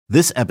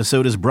This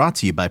episode is brought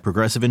to you by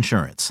Progressive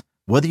Insurance.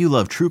 Whether you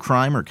love true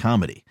crime or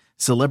comedy,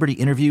 celebrity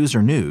interviews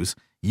or news,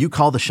 you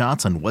call the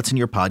shots on what's in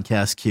your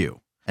podcast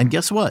queue. And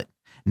guess what?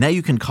 Now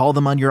you can call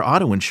them on your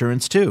auto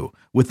insurance too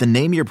with the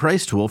Name Your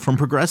Price tool from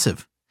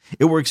Progressive.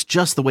 It works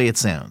just the way it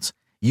sounds.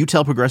 You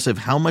tell Progressive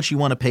how much you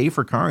want to pay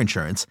for car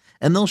insurance,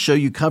 and they'll show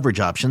you coverage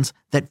options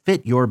that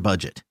fit your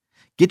budget.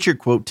 Get your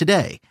quote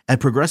today at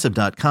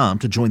Progressive.com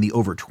to join the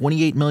over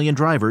 28 million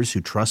drivers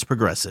who trust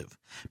Progressive.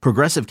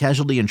 Progressive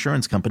Casualty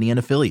Insurance Company and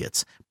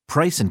Affiliates.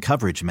 Price and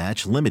coverage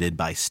match limited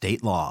by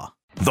state law.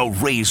 The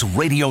Rays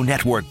Radio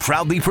Network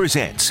proudly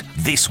presents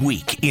This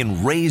Week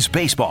in Rays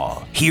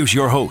Baseball. Here's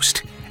your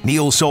host,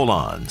 Neil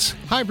Solondz.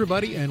 Hi,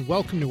 everybody, and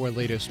welcome to our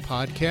latest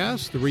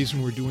podcast. The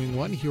reason we're doing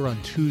one here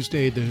on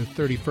Tuesday, the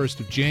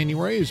 31st of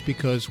January, is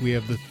because we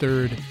have the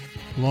third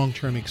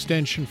long-term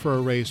extension for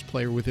a Rays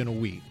player within a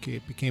week.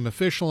 It became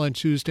official on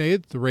Tuesday.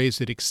 The Rays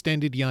had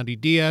extended Yandy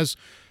Diaz,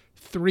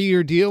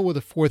 3-year deal with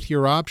a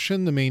 4th-year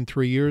option, the main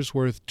 3 years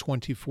worth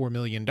 $24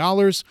 million.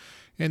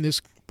 And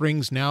this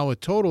brings now a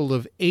total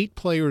of 8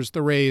 players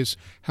the Rays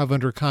have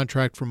under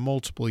contract for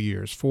multiple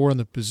years. 4 on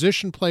the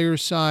position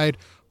players side,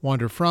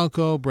 Wander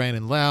Franco,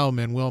 Brandon Lau,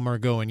 Manuel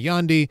Margot, and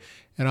Yandy.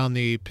 And on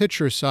the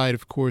pitcher side,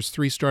 of course,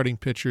 3 starting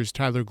pitchers,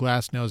 Tyler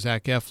Glasnow,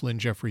 Zach Eflin,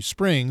 Jeffrey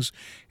Springs,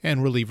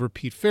 and reliever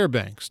Pete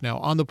Fairbanks. Now,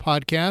 on the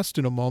podcast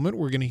in a moment,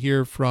 we're going to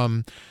hear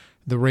from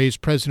the Rays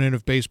president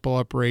of baseball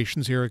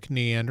operations, Erik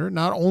Neander,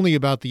 not only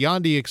about the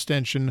Yandy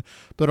extension,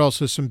 but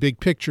also some big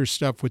picture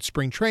stuff with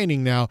spring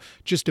training now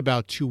just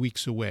about 2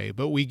 weeks away.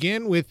 But we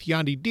begin with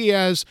Yandy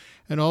Diaz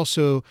and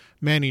also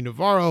Manny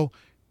Navarro,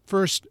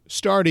 first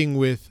starting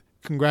with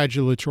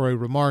congratulatory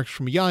remarks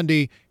from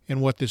Yandy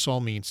and what this all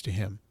means to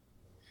him.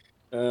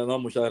 No,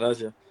 muchas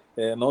gracias.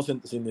 No,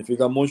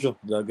 significa mucho,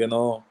 ya que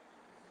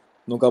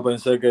nunca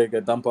pensé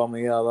que Tampa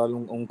me iba a dar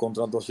un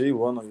contrato así.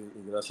 Bueno,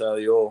 y gracias a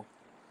Dios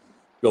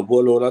lo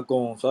pude lograr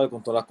con todas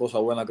las cosas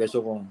buenas que he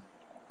hecho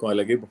con el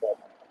equipo.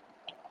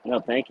 No,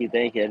 thank you.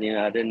 You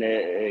know, I didn't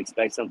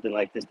expect something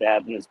like this to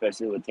happen,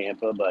 especially with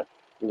Tampa. But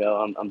you know,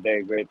 I'm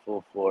very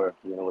grateful for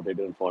what they're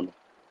doing for me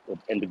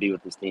and to be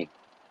with this team.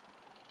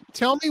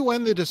 Tell me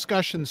when the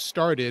discussions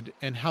started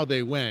and how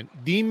they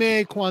went.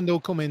 Dime cuando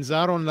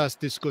comenzaron las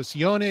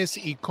discusiones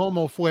y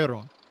cómo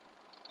fueron.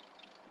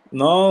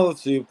 No,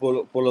 sí, por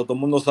lo que todo el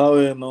mundo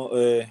sabe, no,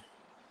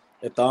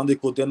 estaban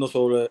discutiendo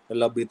sobre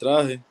el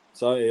arbitraje,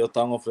 ¿sabes? Ellos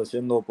estaban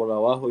ofreciendo por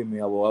abajo y mi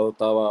abogado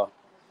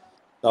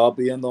estaba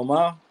pidiendo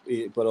más,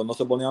 pero no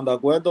se ponían de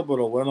acuerdo.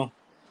 Pero bueno,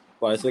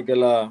 parece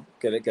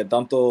que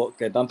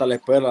tanta la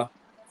espera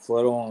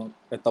fueron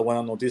estas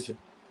buenas noticias.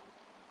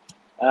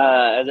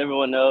 As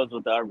everyone knows,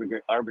 with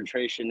the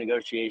arbitration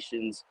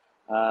negotiations,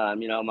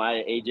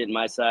 my agent,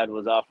 my side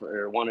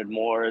wanted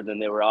more than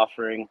they were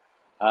offering.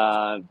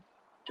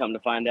 Come to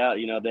find out,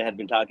 they had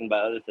been talking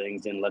about other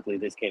things, and luckily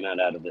this came out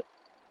of it.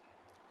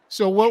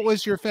 So what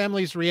was your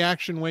family's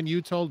reaction when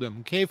you told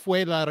them? ¿Qué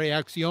fue la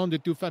reacción de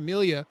tu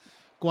familia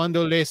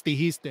cuando les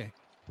dijiste?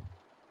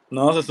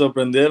 No, se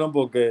sorprendieron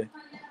porque,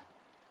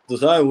 tú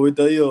sabes,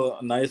 te digo,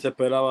 nadie se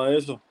esperaba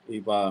eso.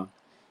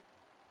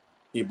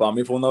 Y para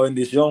mí fue una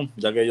bendición,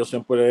 ya que yo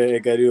siempre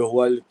he querido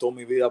jugar toda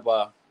mi vida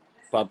para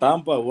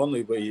Tampa. Bueno,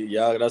 y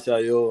ya gracias a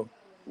Dios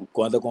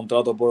con este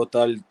contrato puedo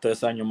estar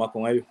 3 años más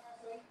con ellos.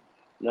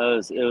 No,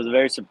 it was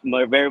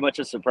very much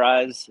a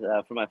surprise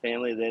for my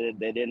family.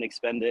 They didn't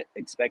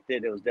expect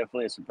it. It was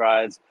definitely a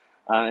surprise,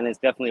 and it's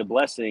definitely a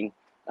blessing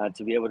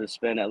to be able to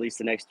spend at least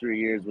the next 3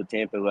 years with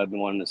Tampa, who I've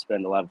been wanting to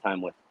spend a lot of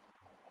time with.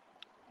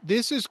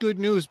 This is good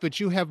news, but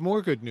you have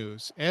more good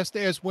news. Esta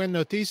es buena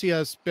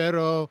noticias,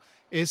 pero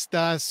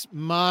estas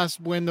más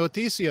buenas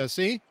noticias,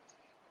 ¿sí?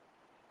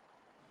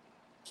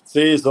 Sí,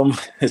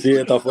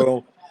 estas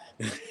fueron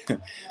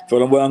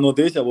buenas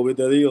noticias, porque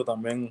te digo,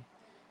 también,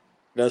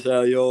 gracias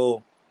a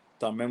Dios,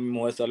 también mi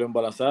mujer salió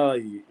embarazada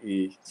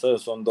y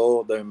son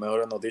 2 de mis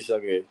mejores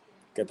noticias que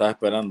estás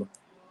esperando.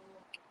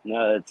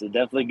 No, it's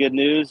definitely good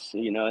news,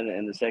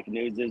 and the second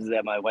news is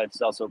that my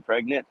wife's also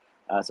pregnant,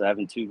 so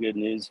having 2 good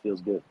news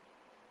feels good.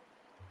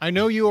 I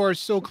know you are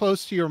so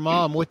close to your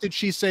mom. What did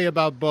she say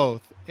about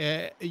both?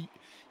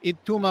 ¿Y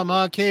tu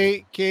mamá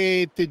qué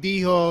te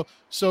dijo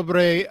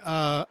sobre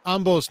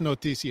ambos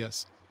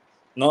noticias?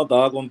 No,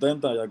 estaba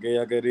contenta, ya que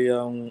ella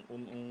quería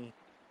un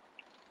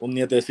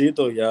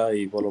nietecito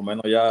y por lo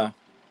menos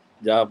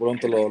ya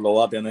pronto lo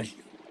va a tener.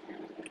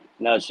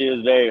 No, she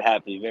was very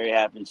happy, very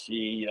happy.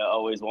 She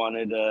always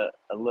wanted a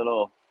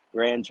little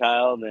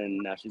grandchild,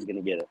 and now she's going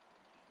to get it.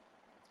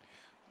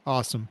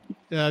 Awesome.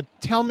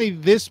 Tell me,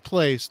 this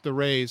place, the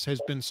Rays,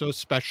 has been so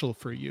special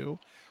for you.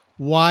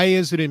 Why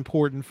is it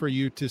important for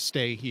you to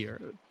stay here?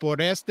 ¿Por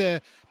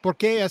qué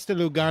este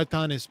lugar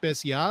tan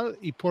especial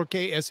y por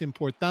qué es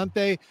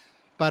importante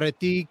para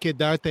ti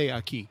quedarte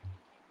aquí?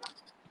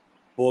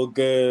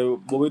 Porque,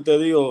 Bobby, te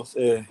digo,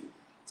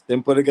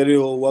 siempre he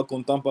querido jugar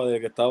con Tampa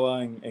desde que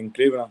estaba en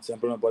Cleveland.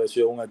 Siempre me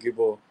pareció un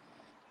equipo,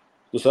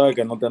 tú sabes,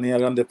 que no tenía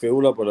grandes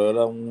figuras, pero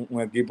era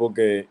un equipo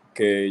que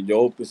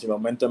yo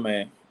principalmente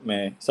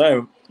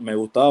me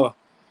gustaba.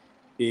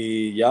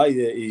 y ya,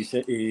 y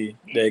desde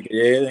que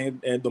llegué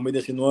en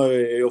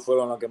 2019, ellos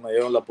fueron los que me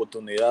dieron la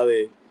oportunidad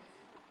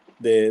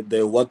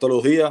de jugar todos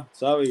los días,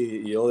 ¿sabes?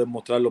 Y yo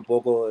demostrar lo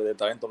poco de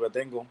talento que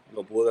tengo,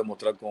 lo pude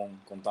demostrar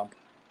con Tampa.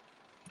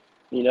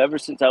 You know, ever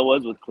since I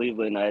was with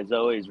Cleveland, I've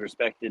always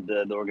respected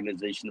the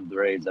organization of the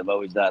Rays. I've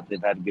always thought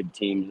they've had good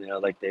teams. You know,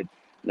 like they've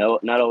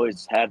not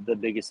always had the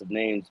biggest of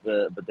names,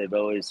 but they've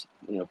always,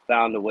 you know,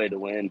 found a way to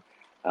win.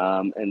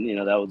 And you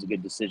know, that was a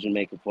good decision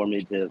maker for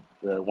me to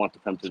want to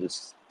come to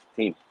this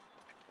team.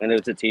 And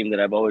it's a team that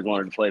I've always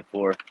wanted to play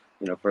for,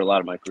 you know, for a lot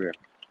of my career.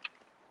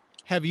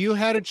 Have you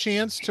had a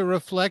chance to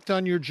reflect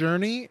on your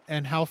journey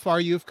and how far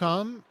you've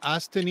come?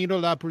 ¿Has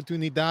tenido la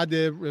oportunidad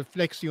de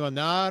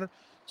reflexionar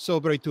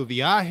sobre tu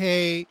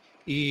viaje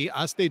y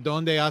hasta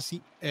dónde has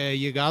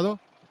llegado?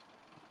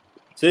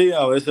 Sí,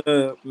 a veces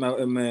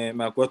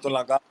me acuesto en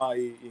la cama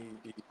y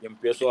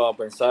empiezo a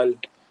pensar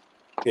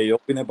que yo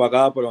vine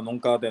para acá, pero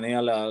nunca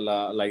tenía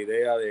la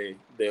idea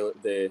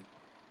de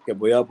que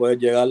podía poder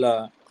llegar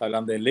a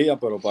Grandes Ligas,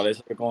 pero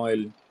parece que con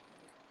el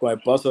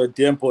paso del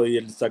tiempo y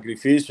el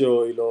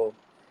sacrificio y los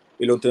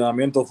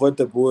entrenamientos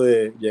fuertes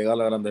pude llegar a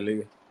la Grandes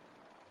Ligas.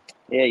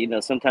 Yeah, you know,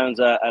 sometimes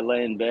I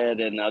lay in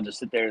bed and I'll just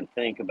sit there and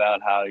think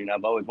about how, you know,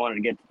 I've always wanted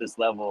to get to this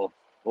level.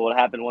 What will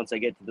happen once I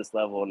get to this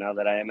level? Now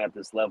that I am at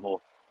this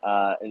level,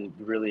 and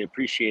really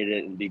appreciate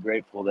it and be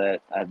grateful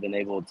that I've been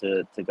able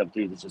to come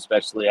through this,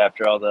 especially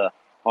after all the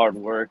hard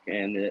work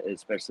and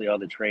especially all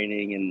the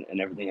training and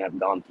everything I've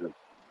gone through.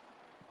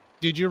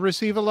 Did you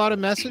receive a lot of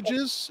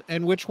messages,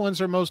 and which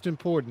ones are most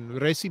important?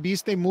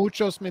 ¿Recibiste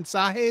muchos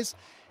mensajes?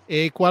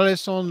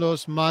 ¿Cuáles son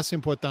los más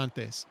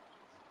importantes?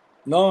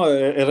 No,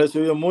 he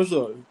recibido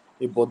muchos.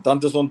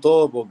 Importantes son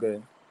todos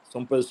porque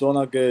son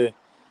personas que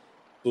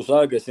tú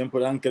sabes que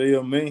siempre han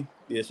creído en mí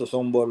y esos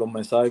son los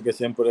mensajes que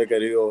siempre he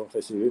querido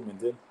recibir, ¿me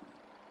entiendes?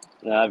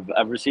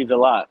 I've received a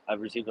lot.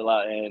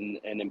 And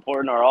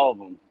important are all of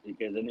them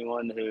because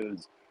anyone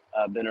who's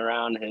been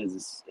around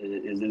is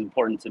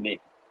important to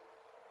me.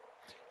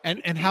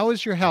 And how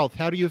is your health?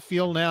 How do you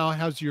feel now?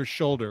 How's your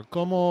shoulder?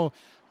 ¿Cómo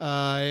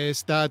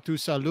está tu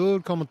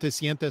salud? ¿Cómo te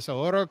sientes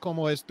ahora?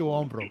 ¿Cómo es tu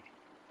hombro?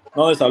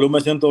 No, de salud me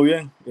siento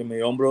bien y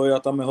mi hombro ya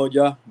está mejor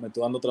ya. Me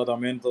estoy dando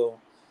tratamiento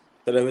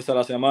 3 veces a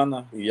la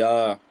semana y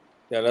ya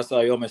gracias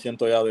a Dios me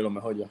siento ya de lo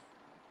mejor ya.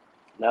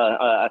 No,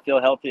 I feel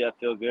healthy. I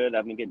feel good.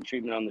 I've been getting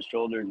treatment on the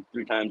shoulder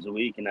 3 times a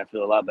week and I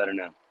feel a lot better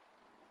now.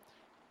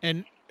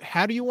 And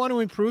how do you want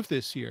to improve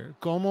this year?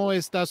 ¿Cómo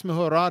estás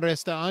mejorar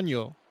este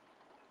año?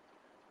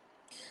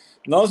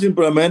 No,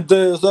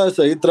 simplemente, ¿sabes?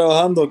 Seguir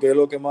trabajando, que es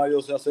lo que más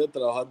yo sé hacer,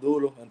 trabajar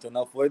duro,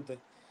 entrenar fuerte.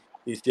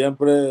 Y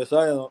siempre,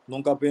 ¿sabes?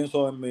 Nunca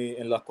pienso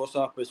en las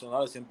cosas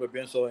personales, siempre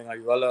pienso en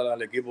ayudar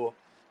al equipo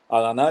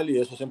a ganar y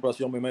eso siempre ha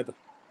sido mi meta.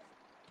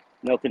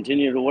 No,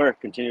 continue to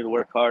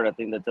work hard. I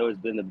think that's always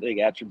been a big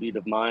attribute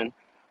of mine,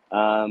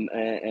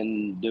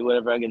 and do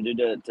whatever I can do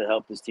to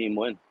help this team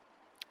win.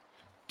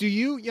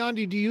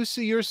 Yandy, do you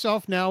see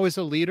yourself now as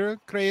a leader?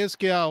 ¿Crees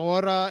que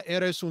ahora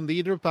eres un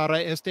líder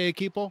para este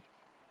equipo?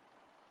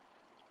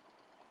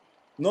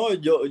 No,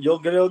 yo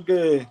creo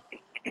que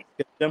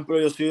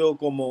siempre yo he sido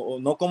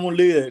no como un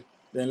líder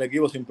del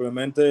equipo,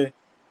 simplemente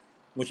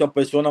muchas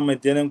personas me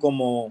tienen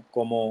como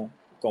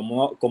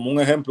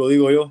un ejemplo,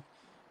 digo yo,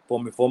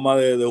 por mi forma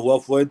de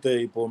jugar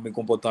fuerte y por mi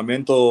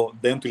comportamiento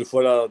dentro y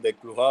fuera del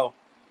clubhouse.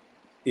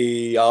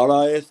 Y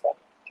ahora es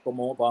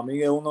como, para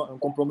mí es un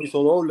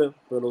compromiso doble,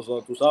 pero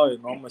tú sabes,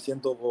 no me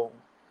siento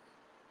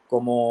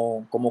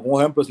como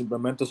un ejemplo,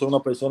 simplemente soy una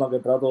persona que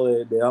trato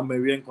de darme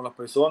bien con las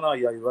personas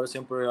y ayudar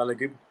siempre al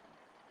equipo.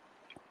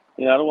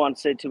 You know, I don't want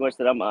to say too much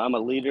that I'm a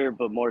leader,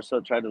 but more so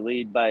try to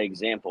lead by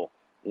example.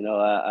 You know,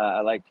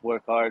 I like to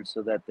work hard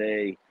so that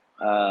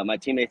my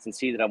teammates can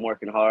see that I'm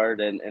working hard,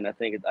 and I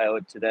think I owe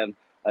it to them,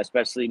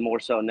 especially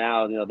more so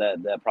now. You know,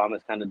 that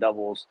promise kind of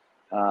doubles.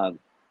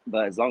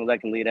 But as long as I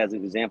can lead as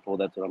an example,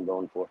 that's what I'm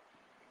going for.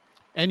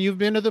 And you've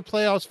been to the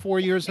playoffs 4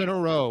 years in a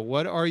row.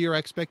 What are your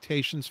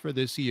expectations for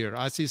this year?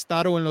 Has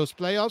estado en los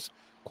playoffs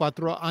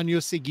 4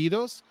 años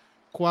seguidos.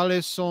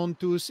 ¿Cuáles son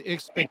tus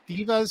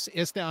expectativas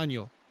este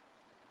año?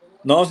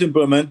 No,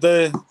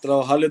 simplemente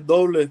trabajar el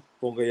doble,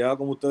 porque ya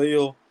como usted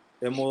dijo,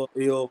 hemos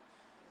ido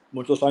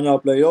muchos años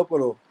a playoff,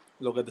 pero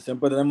lo que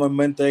siempre tenemos en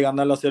mente es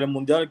ganar la Serie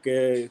Mundial,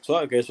 que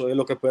eso es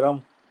lo que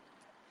esperamos.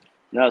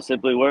 No,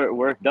 simply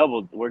work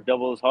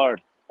double is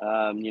hard.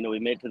 You know, we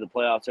made it to the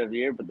playoffs every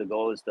year, but the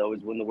goal is to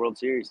always win the World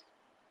Series.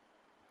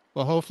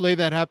 Well, hopefully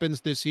that happens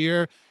this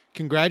year.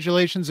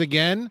 Congratulations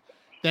again.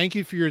 Thank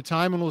you for your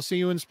time, and we'll see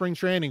you in spring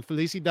training.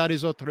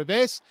 Felicidades otra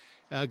vez.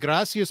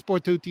 Gracias por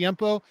tu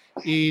tiempo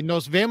y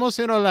nos vemos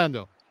en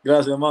Orlando.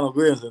 Gracias, hermano.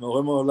 Cuídense. Nos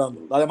vemos en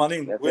Orlando. Dale,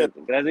 manín.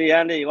 Gracias,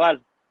 Yandy. Igual.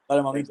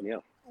 Dale,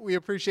 manín. We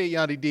appreciate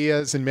Yandy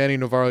Diaz and Manny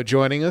Navarro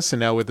joining us, and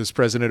now with us,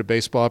 President of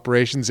Baseball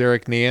Operations,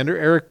 Erik Neander.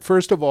 Erik,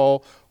 first of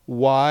all,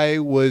 why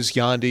was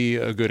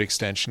Yandy a good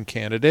extension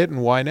candidate,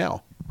 and why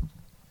now?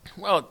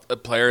 Well, a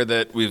player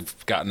that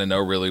we've gotten to know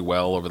really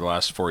well over the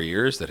last 4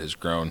 years that has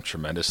grown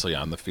tremendously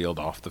on the field,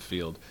 off the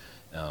field.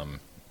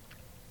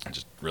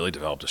 Just really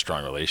developed a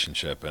strong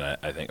relationship, and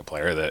I think a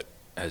player that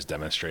has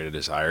demonstrated a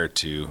desire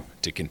to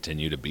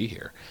continue to be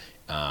here.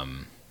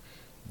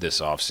 This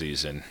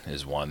offseason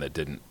is one that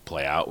didn't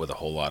play out with a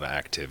whole lot of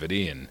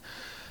activity and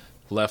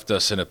left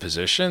us in a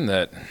position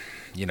that,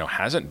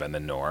 hasn't been the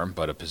norm,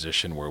 but a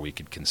position where we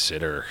could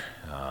consider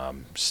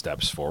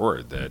steps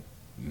forward that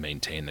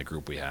maintain the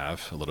group we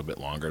have a little bit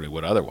longer than we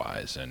would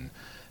otherwise. And,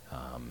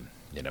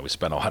 we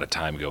spent a lot of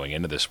time going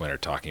into this winter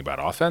talking about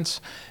offense.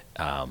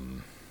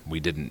 We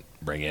didn't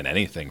bring in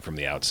anything from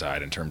the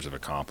outside in terms of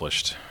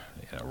accomplished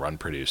run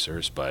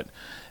producers, but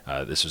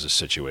this was a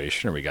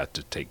situation where we got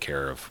to take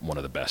care of one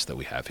of the best that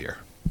we have here.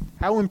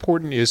 How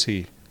important is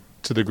he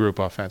to the group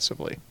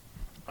offensively?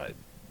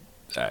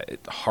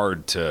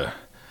 Hard to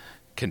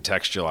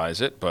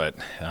contextualize it, but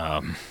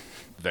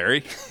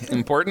very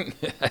important.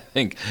 I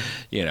think,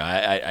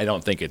 I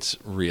don't think it's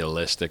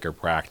realistic or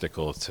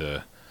practical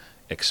to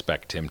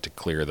expect him to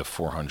clear the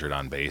 400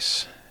 on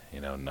base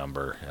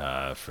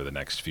number for the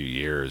next few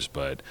years,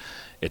 but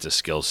it's a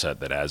skill set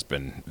that has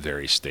been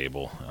very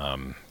stable.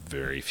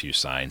 Very few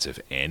signs, if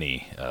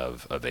any,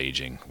 of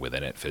aging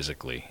within it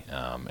physically,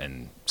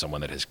 and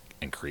someone that has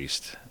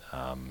increased,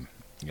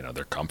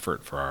 their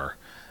comfort for our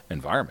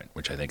environment,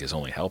 which I think has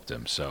only helped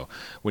him. So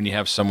when you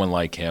have someone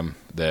like him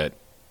that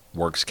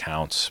works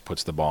counts,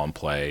 puts the ball in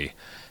play,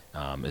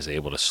 is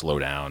able to slow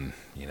down,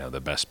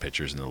 the best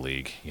pitchers in the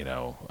league,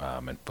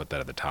 and put that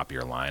at the top of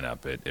your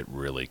lineup, it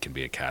really can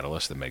be a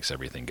catalyst that makes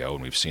everything go,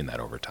 and we've seen that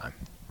over time.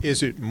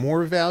 Is it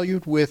more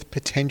valued with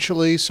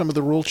potentially some of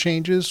the rule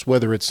changes,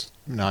 whether it's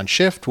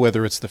non-shift,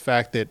 whether it's the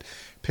fact that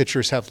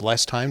pitchers have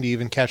less time to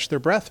even catch their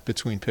breath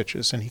between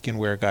pitches, and he can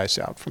wear guys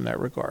out from that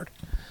regard?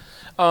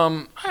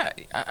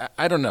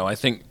 I don't know. I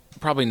think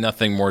probably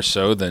nothing more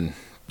so than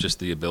just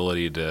the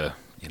ability to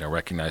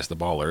recognize the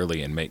ball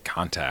early and make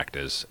contact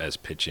as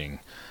pitching,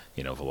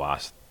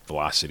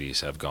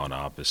 velocities have gone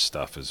up, as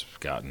stuff has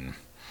gotten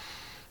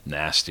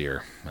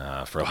nastier,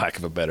 for lack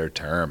of a better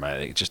term. I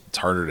think it's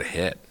harder to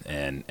hit,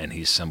 and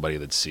he's somebody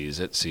that sees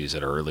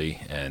it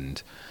early,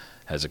 and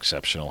has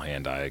exceptional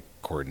hand-eye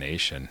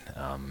coordination,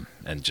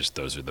 and just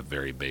those are the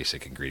very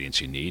basic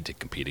ingredients you need to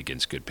compete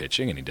against good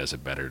pitching, and he does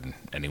it better than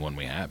anyone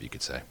we have, you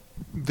could say.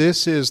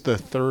 This is the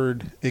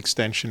third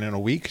extension in a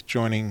week,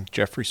 joining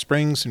Jeffrey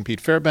Springs and Pete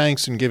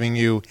Fairbanks and giving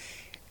you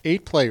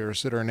 8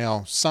 players that are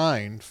now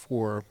signed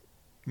for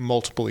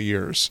multiple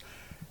years.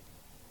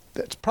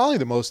 That's probably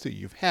the most that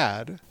you've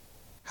had.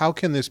 How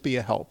can this be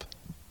a help?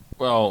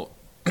 Well,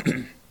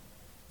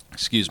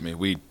 excuse me,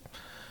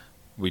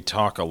 we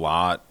talk a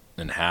lot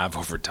and have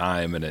over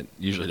time, and it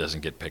usually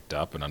doesn't get picked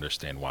up, and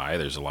understand why.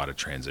 There's a lot of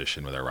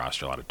transition with our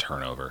roster, a lot of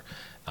turnover,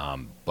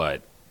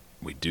 but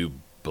we do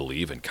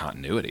believe in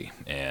continuity,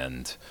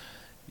 and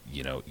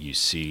you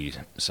see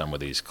some of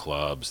these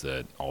clubs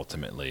that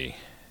ultimately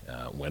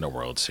win a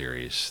World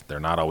Series. They're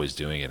not always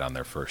doing it on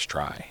their first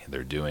try.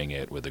 They're doing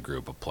it with a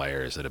group of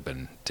players that have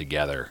been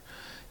together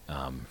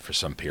for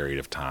some period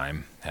of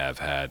time, have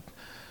had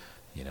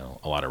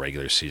a lot of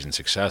regular season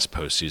success,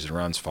 postseason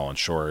runs, fallen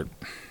short,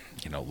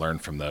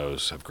 learned from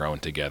those, have grown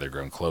together,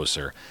 grown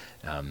closer,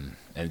 and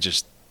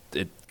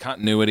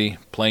continuity,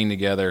 playing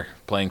together,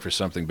 playing for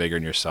something bigger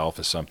than yourself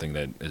is something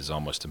that is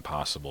almost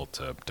impossible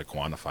to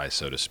quantify,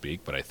 so to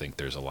speak, but I think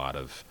there's a lot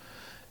of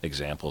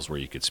examples where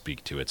you could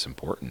speak to its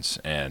importance.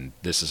 And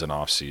this is an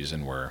off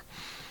season where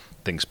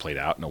things played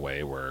out in a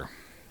way where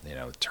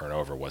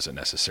turnover wasn't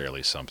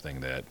necessarily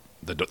something that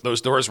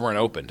those doors weren't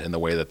opened in the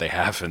way that they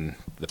have in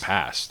the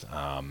past,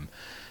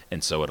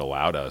 and so it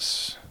allowed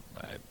us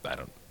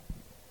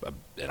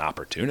an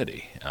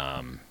opportunity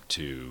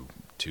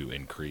to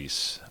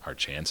increase our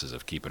chances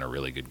of keeping a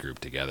really good group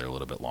together a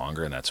little bit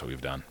longer, and that's what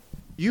we've done.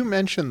 You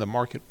mentioned the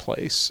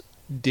marketplace.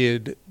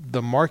 Did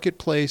the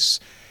marketplace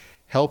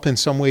help in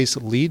some ways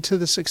lead to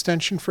this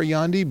extension for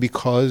Yandy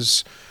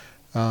because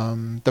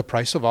the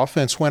price of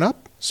offense went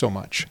up so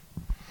much?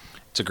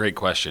 It's a great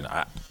question.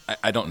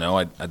 I don't know.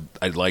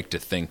 I'd like to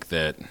think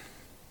that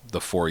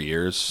the 4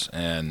 years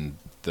and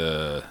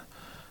the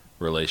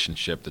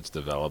relationship that's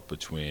developed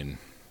between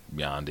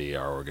Yandy,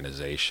 our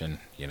organization,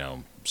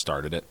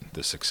 started it.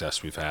 The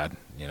success we've had,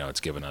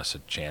 it's given us a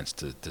chance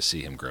to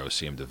see him grow,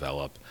 see him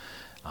develop,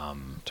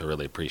 to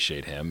really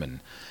appreciate him, and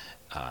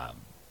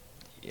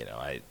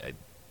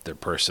they're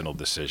personal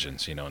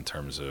decisions, in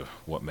terms of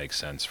what makes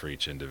sense for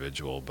each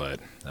individual. But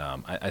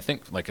I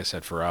think, like I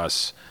said, for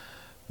us,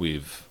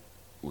 we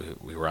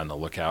were on the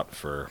lookout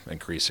for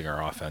increasing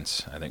our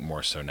offense. I think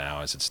more so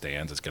now as it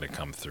stands, it's going to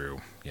come through,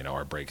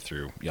 our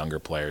breakthrough younger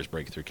players,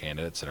 breakthrough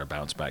candidates, and our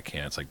bounce back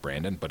candidates like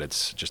Brandon. But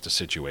it's just a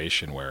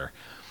situation where,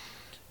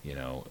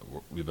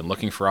 we've been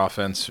looking for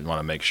offense. We want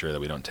to make sure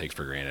that we don't take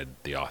for granted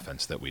the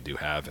offense that we do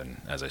have.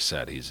 And as I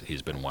said,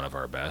 he's been one of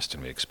our best,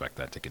 and we expect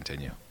that to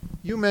continue.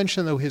 You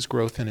mentioned, though, his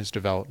growth and his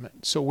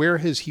development. So where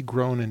has he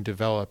grown and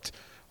developed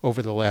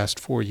over the last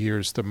 4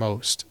 years the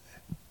most?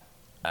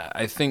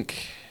 I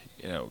think,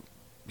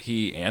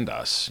 he and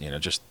us,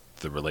 just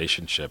the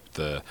relationship,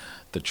 the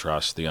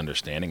trust, the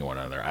understanding of one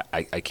another.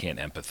 I can't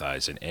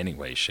empathize in any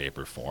way, shape,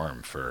 or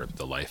form for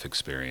the life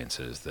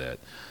experiences that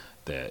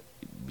that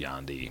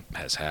Yandy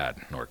has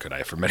had, nor could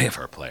I for many of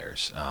our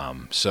players.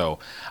 So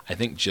I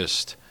think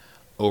just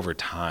over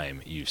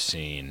time you've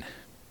seen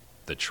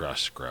the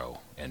trust grow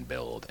and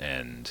build,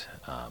 and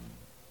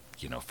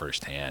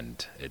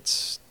firsthand,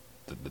 it's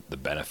the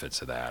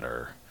benefits of that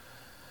are,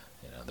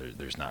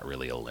 there's not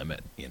really a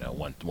limit.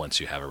 Once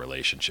you have a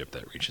relationship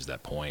that reaches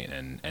that point,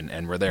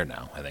 and we're there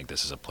now. I think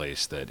this is a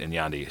place that, and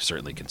Yandy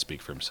certainly can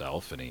speak for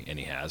himself, and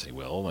he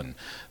will,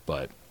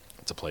 but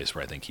it's a place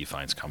where I think he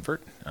finds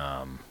comfort,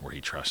 where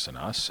he trusts in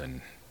us,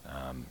 and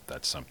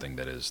that's something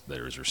that is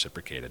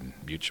reciprocated and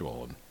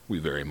mutual, and we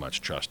very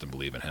much trust and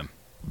believe in him.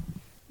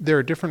 There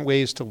are different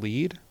ways to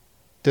lead.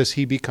 Does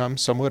he become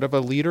somewhat of a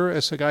leader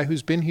as a guy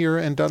who's been here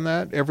and done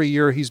that? Every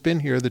year he's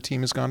been here, the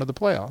team has gone to the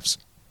playoffs.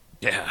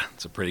 Yeah,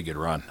 it's a pretty good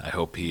run. I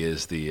hope he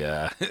is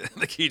the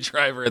the key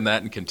driver in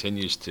that and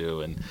continues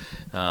to,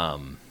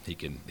 and he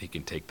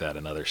can take that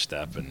another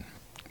step and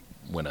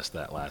win us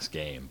that last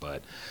game.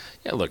 But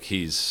yeah, look,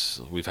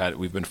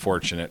 we've been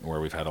fortunate where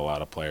we've had a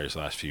lot of players the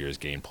last few years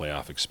gain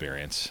playoff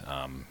experience.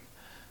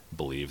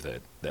 Believe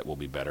that will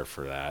be better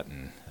for that,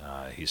 and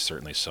he's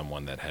certainly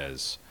someone that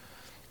has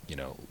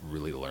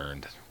really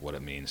learned what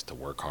it means to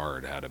work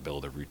hard, how to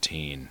build a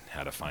routine,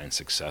 how to find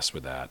success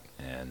with that,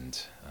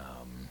 and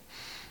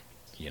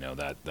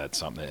that's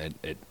something.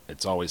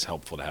 It's always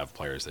helpful to have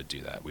players that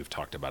do that. We've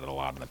talked about it a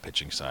lot on the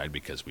pitching side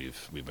because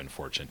we've been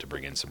fortunate to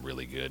bring in some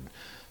really good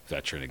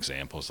veteran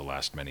examples the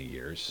last many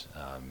years.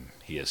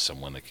 He is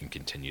someone that can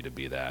continue to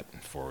be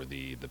that for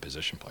the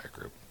position player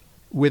group.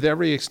 With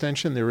every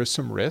extension, there is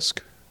some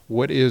risk.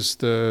 What is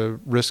the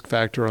risk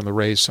factor on the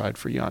Rays side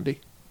for Yandy?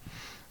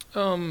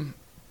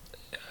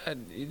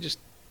 It's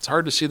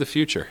hard to see the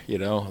future.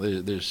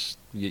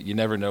 You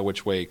never know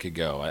which way it could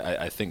go.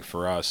 I think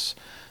for us,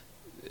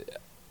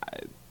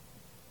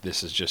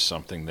 this is just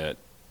something that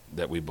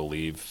we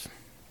believe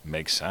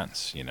makes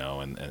sense,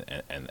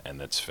 and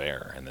that's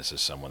fair. And this is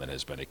someone that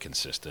has been a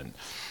consistent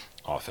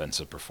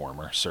offensive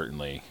performer.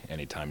 Certainly,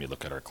 anytime you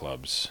look at our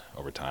clubs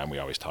over time, we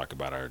always talk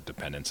about our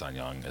dependence on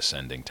young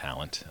ascending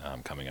talent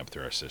coming up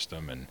through our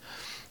system, and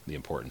the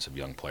importance of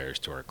young players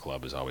to our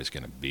club is always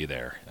going to be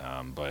there.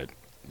 But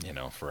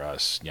for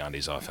us,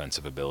 Yandy's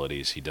offensive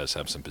abilities, he does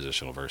have some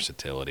positional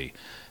versatility.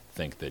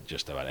 Think that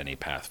just about any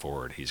path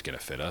forward, he's going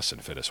to fit us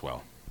and fit us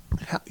well.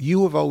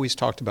 You have always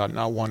talked about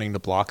not wanting to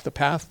block the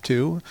path,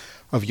 too,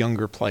 of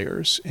younger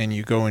players. And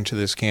you go into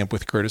this camp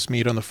with Curtis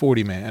Mead on the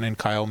 40-man and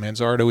Kyle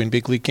Manzardo in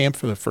big league camp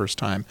for the first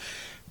time.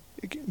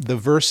 The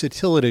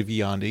versatility of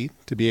Yandy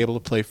to be able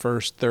to play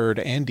first, third,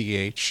 and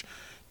DH,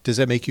 does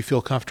that make you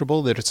feel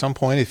comfortable that at some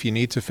point, if you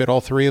need to fit all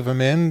three of them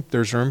in,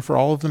 there's room for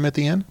all of them at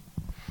the end?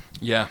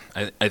 Yeah,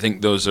 I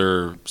think those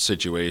are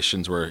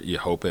situations where you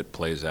hope it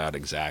plays out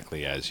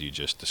exactly as you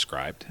just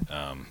described.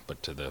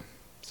 But to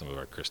some of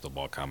our crystal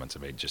ball comments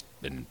I just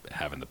been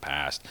having in the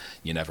past,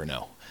 you never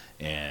know.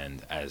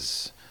 And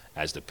as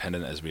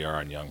dependent as we are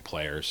on young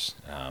players,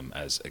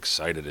 as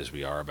excited as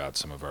we are about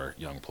some of our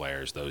young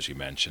players, those you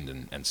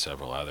mentioned and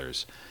several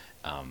others,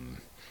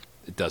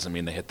 it doesn't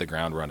mean they hit the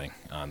ground running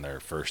on their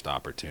first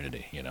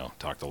opportunity.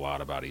 Talked a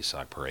lot about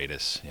Isaac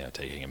Paredes,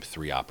 taking him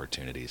 3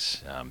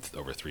 opportunities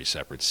over 3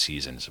 separate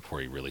seasons before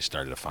he really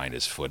started to find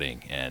his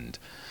footing and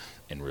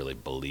really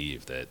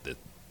believe that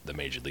the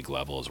major league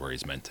level is where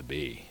he's meant to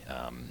be.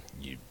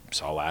 You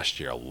saw last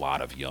year a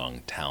lot of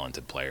young,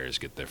 talented players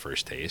get their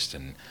first taste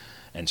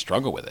and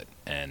struggle with it,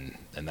 and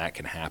that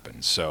can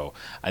happen. So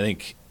I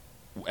think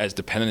as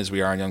dependent as we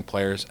are on young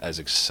players, as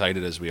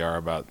excited as we are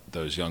about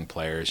those young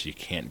players, you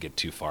can't get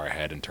too far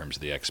ahead in terms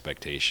of the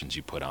expectations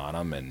you put on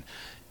them. And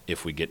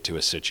if we get to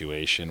a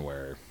situation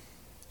where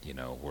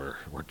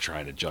we're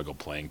trying to juggle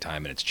playing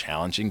time and it's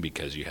challenging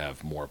because you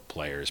have more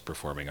players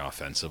performing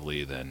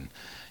offensively than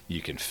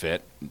you can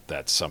fit,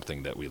 that's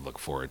something that we look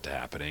forward to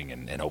happening,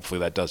 and hopefully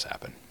that does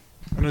happen.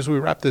 And as we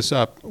wrap this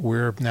up,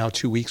 we're now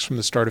 2 weeks from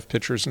the start of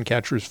pitchers and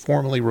catchers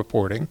formally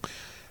reporting.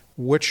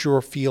 What's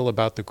your feel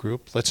about the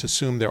group? Let's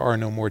assume there are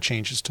no more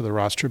changes to the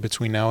roster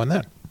between now and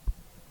then.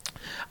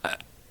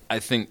 I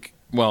think,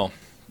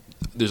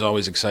 there's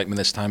always excitement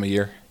this time of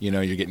year.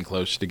 You're getting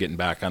close to getting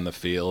back on the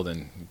field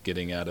and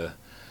getting out of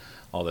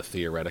all the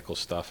theoretical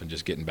stuff and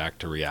just getting back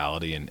to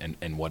reality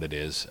and what it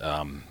is.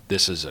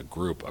 This is a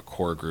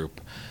core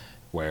group,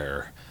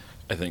 where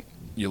I think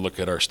you look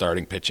at our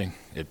starting pitching,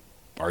 it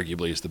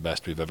arguably is the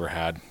best we've ever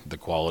had. The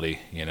quality,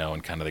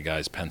 and kind of the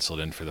guys penciled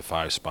in for the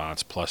 5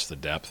 spots, plus the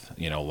depth,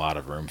 a lot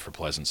of room for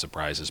pleasant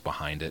surprises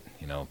behind it.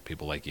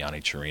 People like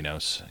Yonny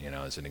Chirinos,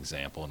 as an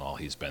example, and all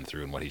he's been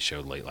through and what he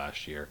showed late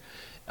last year.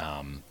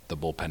 The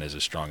bullpen is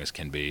as strong as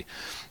can be.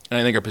 And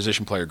I think our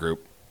position player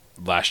group,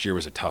 last year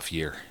was a tough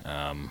year.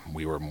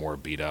 We were more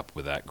beat up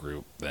with that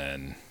group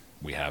than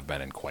we have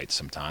been in quite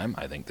some time.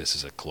 I think this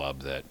is a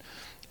club that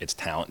its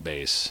talent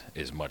base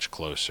is much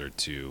closer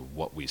to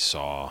what we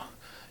saw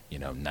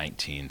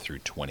 19 through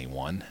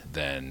 21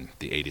 than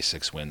the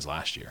 86 wins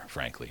last year,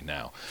 frankly.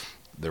 Now,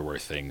 there were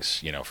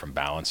things, from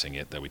balancing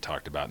it that we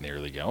talked about in the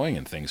early going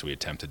and things we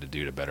attempted to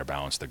do to better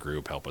balance the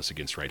group, help us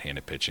against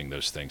right-handed pitching.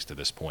 Those things to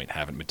this point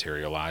haven't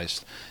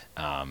materialized.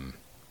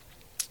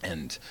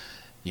 And,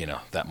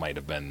 that might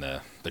have been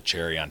the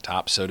cherry on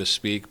top, so to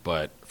speak.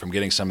 But from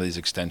getting some of these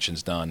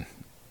extensions done,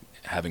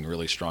 having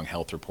really strong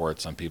health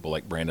reports on people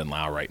like Brandon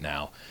Lau right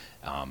now,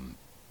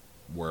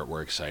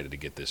 we're excited to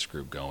get this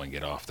group going,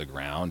 get off the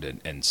ground,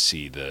 and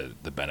see the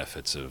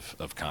benefits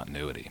of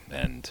continuity.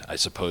 And I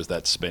suppose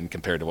that's been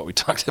compared to what we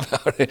talked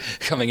about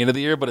coming into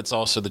the year, but it's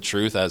also the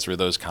truth, as were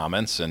those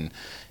comments. And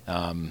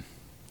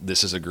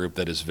this is a group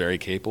that is very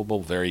capable,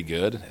 very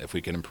good. If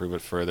we can improve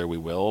it further, we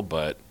will.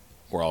 But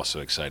we're also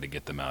excited to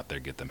get them out there,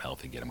 get them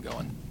healthy, get them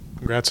going.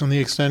 Congrats on the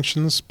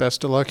extensions.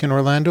 Best of luck in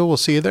Orlando. We'll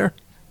see you there.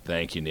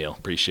 Thank you, Neil.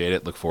 Appreciate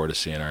it. Look forward to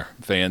seeing our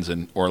fans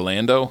in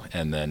Orlando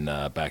and then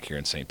back here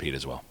in St. Pete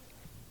as well.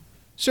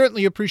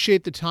 Certainly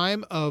appreciate the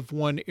time of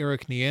one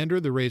Erik Neander,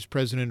 the Rays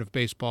president of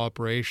baseball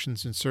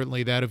operations, and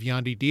certainly that of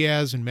Yandy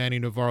Diaz and Manny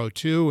Navarro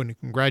too. And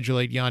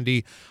congratulate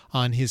Yandy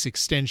on his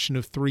extension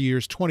of 3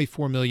 years,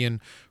 $24 million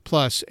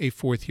plus a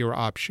fourth-year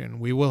option.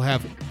 We will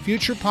have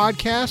future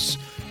podcasts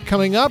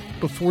coming up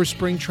before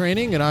spring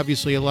training, and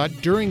obviously a lot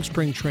during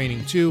spring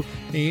training too.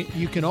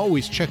 You can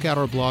always check out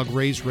our blog,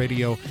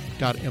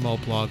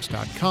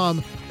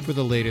 raysradio.mlblogs.com, for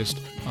the latest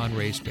on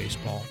Rays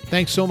baseball.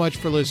 Thanks so much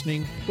for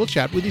listening. We'll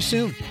chat with you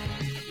soon.